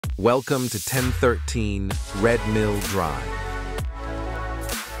Welcome to 1013 Red Mill Drive.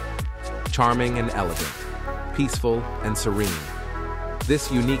 Charming and elegant, peaceful and serene.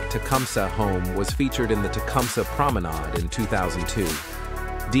 This unique Tecumseh home was featured in the Tecumseh Promenade in 2002.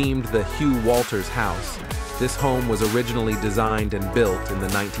 Deemed the Hugh Walters House, this home was originally designed and built in the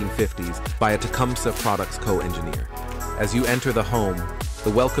 1950s by a Tecumseh Products Co engineer. As you enter the home, the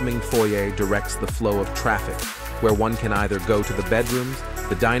welcoming foyer directs the flow of traffic, where one can either go to the bedrooms,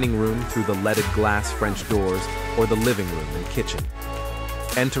 the dining room through the leaded glass French doors, or the living room and kitchen.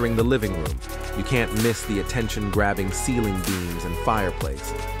 Entering the living room, you can't miss the attention-grabbing ceiling beams and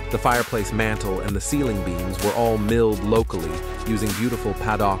fireplace. The fireplace mantel and the ceiling beams were all milled locally using beautiful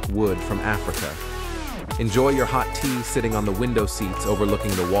Padauk wood from Africa. Enjoy your hot tea sitting on the window seats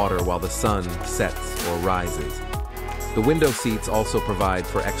overlooking the water while the sun sets or rises. The window seats also provide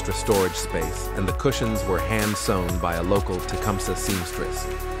for extra storage space, and the cushions were hand-sewn by a local Tecumseh seamstress.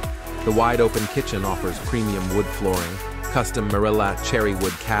 The wide-open kitchen offers premium wood flooring, custom Merrillat cherry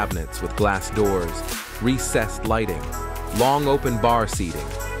wood cabinets with glass doors, recessed lighting, long open bar seating,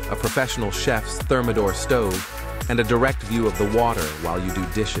 a professional chef's Thermador Stove, and a direct view of the water while you do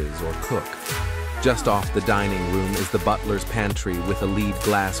dishes or cook. Just off the dining room is the Butler's Pantry with a lead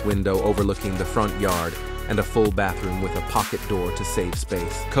glass window overlooking the front yard and a full bathroom with a pocket door to save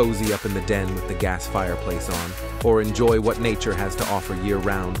space. Cozy up in the den with the gas fireplace on, or enjoy what nature has to offer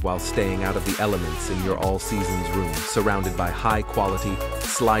year-round while staying out of the elements in your all-seasons room, surrounded by high-quality,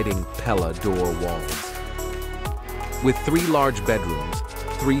 sliding Pella door walls. With 3 large bedrooms,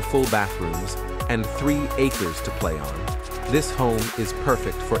 3 full bathrooms, and 3 acres to play on, this home is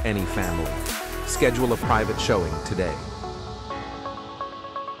perfect for any family. Schedule a private showing today.